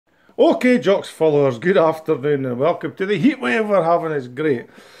Okay, Jocks followers, good afternoon and welcome to the heatwave we're having. It's great.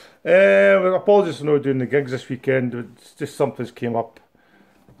 Apologies for not doing the gigs this weekend. It's just something's came up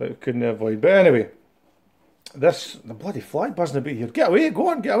that we couldn't avoid. But anyway, the bloody fly buzzing about here. Get away, go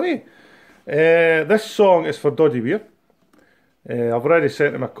on, get away. This song is for Doddie Weir. I've already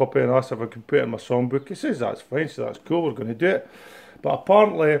sent him a copy and asked if I could put it in my songbook. He says that's fine, so that's cool, we're going to do it. But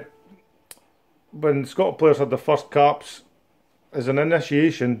apparently, when Scotland players had their first caps, as an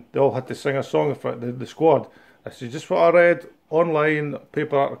initiation, they all had to sing a song for the squad. This is just what I read online,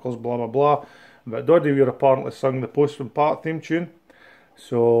 paper articles, blah blah blah. But Doddie Weir apparently sung the Postman Pat theme tune.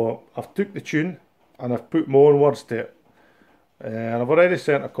 So I've took the tune and I've put my own words to it. And I've already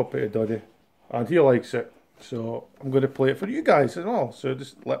sent a copy to Doddie, and he likes it. So I'm going to play it for you guys as well. So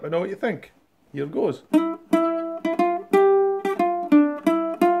just let me know what you think. Here goes.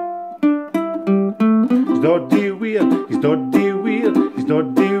 He's Doddie Weir, he's Doddie Weir, he's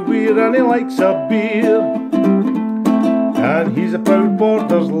Doddie Weir, and he likes a beer. And he's a proud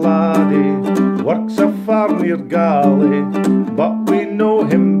Borders laddie, works a farm near Galley, but we know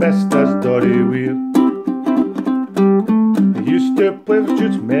him best as Doddie Weir. He used to play for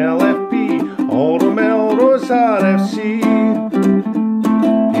Jude's MLFP or Melrose RFC.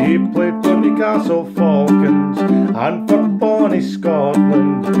 He played for Newcastle Falcons and for Bonnie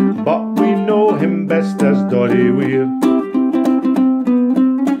Scotland, but we know him best as Doddie Weir.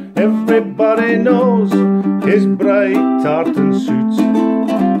 Everybody knows his bright tartan suits.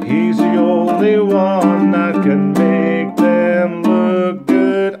 He's the only one that can make them look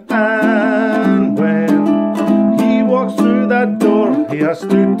good. And when he walks through that door, he has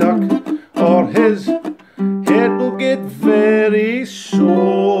to duck, or his head will get very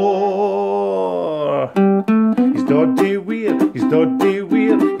sore. He's Doddie Weir, he's Doddie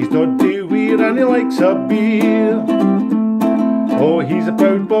Weir, he's Doddie Weir, and he likes a beer. Oh, he's a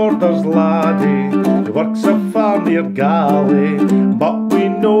proud Borders laddie, he works a farm near Galley, but we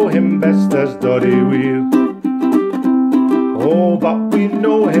know him best as Doddie Weir. Oh, but we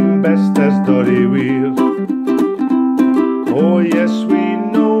know him best as Doddie Weir. Oh yes, we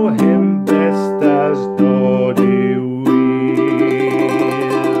know him best as Doddie Weir.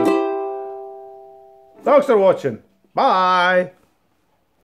 Thanks for watching. Bye.